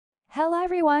Hello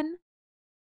everyone!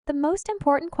 The most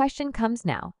important question comes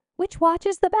now. Which watch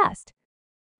is the best?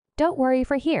 Don't worry,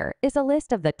 for here is a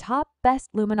list of the top best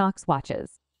Luminox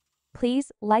watches.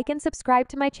 Please like and subscribe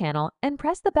to my channel and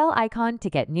press the bell icon to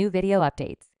get new video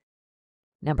updates.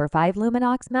 Number 5.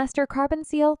 Luminox Master Carbon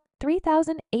Seal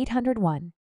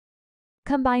 3801.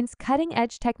 Combines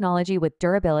cutting-edge technology with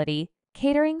durability,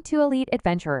 catering to elite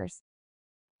adventurers.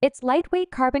 Its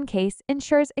lightweight carbon case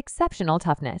ensures exceptional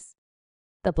toughness.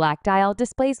 The black dial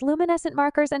displays luminescent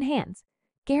markers and hands,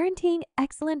 guaranteeing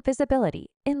excellent visibility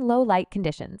in low-light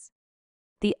conditions.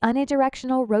 The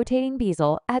unidirectional rotating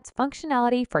bezel adds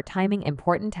functionality for timing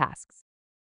important tasks.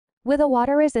 With a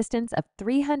water resistance of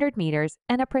 300 meters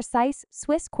and a precise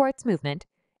Swiss quartz movement,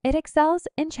 it excels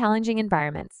in challenging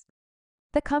environments.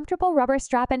 The comfortable rubber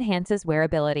strap enhances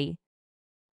wearability.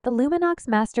 The Luminox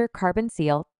Master Carbon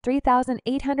Seal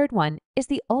 3801 is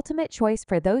the ultimate choice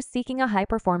for those seeking a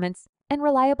high-performance and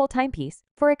reliable timepiece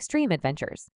for extreme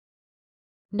adventures.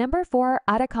 Number 4.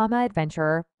 Atacama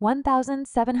Adventurer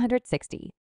 1760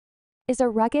 is a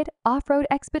rugged off-road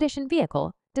expedition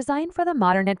vehicle designed for the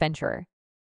modern adventurer.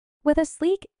 With a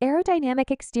sleek,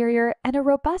 aerodynamic exterior and a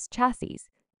robust chassis,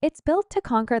 it's built to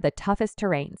conquer the toughest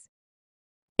terrains.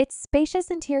 Its spacious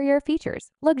interior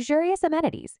features luxurious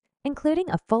amenities, including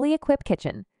a fully equipped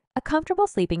kitchen, a comfortable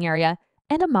sleeping area,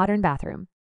 and a modern bathroom.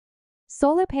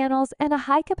 Solar panels and a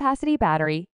high-capacity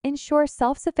battery ensure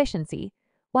self-sufficiency,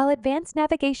 while advanced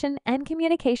navigation and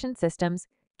communication systems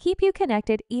keep you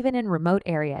connected even in remote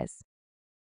areas.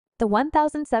 The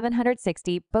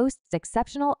 1760 boasts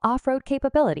exceptional off-road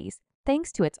capabilities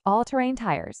thanks to its all-terrain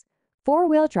tires,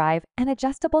 four-wheel drive, and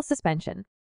adjustable suspension.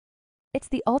 It's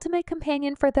the ultimate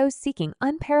companion for those seeking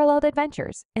unparalleled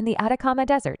adventures in the Atacama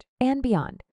Desert and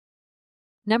beyond.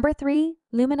 Number 3.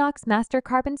 Luminox Master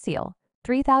Carbon Seal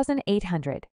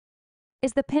 3800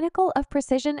 is the pinnacle of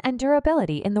precision and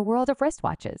durability in the world of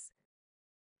wristwatches.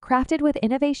 Crafted with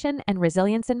innovation and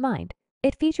resilience in mind,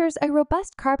 it features a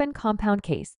robust carbon compound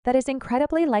case that is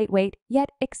incredibly lightweight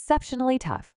yet exceptionally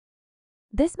tough.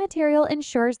 This material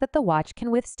ensures that the watch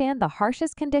can withstand the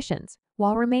harshest conditions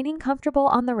while remaining comfortable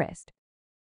on the wrist.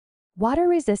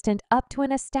 Water-resistant up to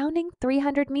an astounding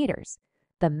 300 meters,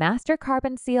 the Master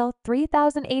Carbon Seal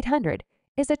 3800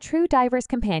 is a true diver's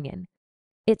companion.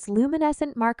 Its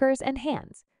luminescent markers and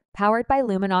hands, powered by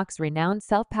Luminox's renowned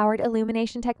self-powered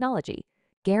illumination technology,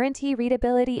 guarantee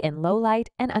readability in low-light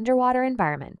and underwater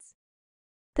environments.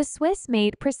 The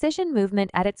Swiss-made precision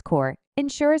movement at its core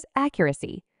ensures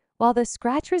accuracy, while the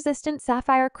scratch-resistant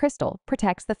sapphire crystal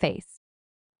protects the face.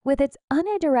 With its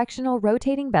unidirectional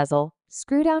rotating bezel,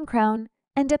 screw-down crown,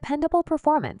 and dependable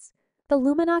performance, the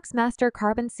Luminox Master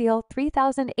Carbon Seal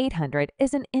 3800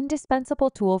 is an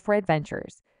indispensable tool for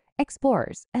adventurers,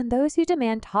 explorers, and those who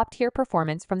demand top-tier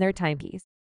performance from their timepiece.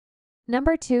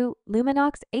 Number 2.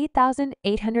 Luminox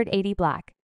 8880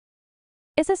 Black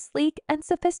is a sleek and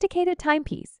sophisticated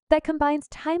timepiece that combines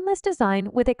timeless design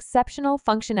with exceptional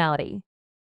functionality.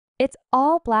 Its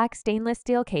all-black stainless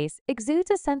steel case exudes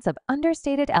a sense of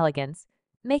understated elegance,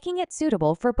 making it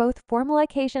suitable for both formal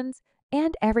occasions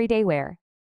and everyday wear.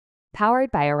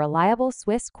 Powered by a reliable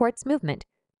Swiss quartz movement,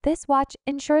 this watch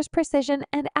ensures precision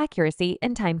and accuracy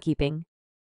in timekeeping.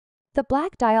 The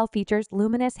black dial features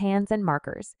luminous hands and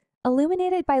markers,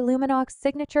 illuminated by Luminox's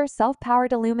signature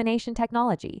self-powered illumination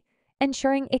technology,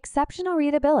 ensuring exceptional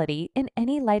readability in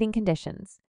any lighting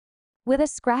conditions. With a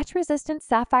scratch-resistant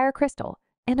sapphire crystal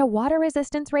and a water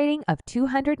resistance rating of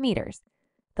 200 meters,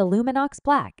 the Luminox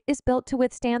Black is built to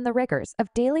withstand the rigors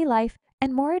of daily life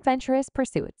and more adventurous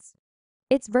pursuits.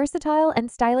 Its versatile and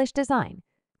stylish design,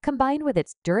 combined with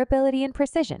its durability and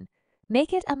precision,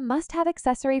 make it a must-have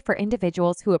accessory for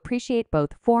individuals who appreciate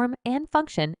both form and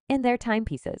function in their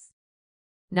timepieces.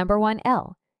 Number 1.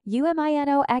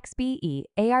 Luminox XBE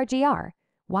ARGR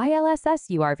YLSS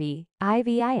URV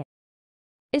IVIN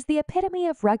is the epitome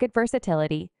of rugged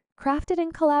versatility, crafted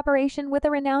in collaboration with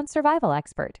a renowned survival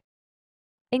expert.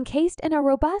 Encased in a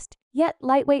robust yet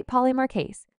lightweight polymer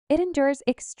case, it endures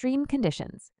extreme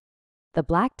conditions. The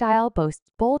black dial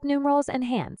boasts bold numerals and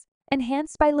hands,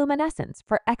 enhanced by luminescence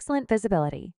for excellent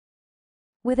visibility.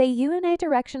 With a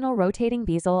unidirectional rotating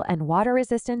bezel and water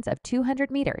resistance of 200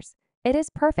 meters, it is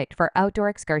perfect for outdoor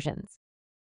excursions.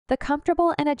 The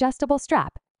comfortable and adjustable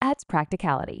strap adds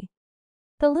practicality.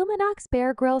 The Luminox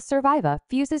GRYLLS SURVIVA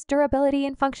fuses durability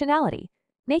and functionality,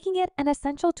 making it an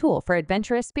essential tool for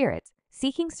adventurous spirits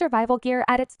seeking survival gear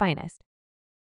at its finest.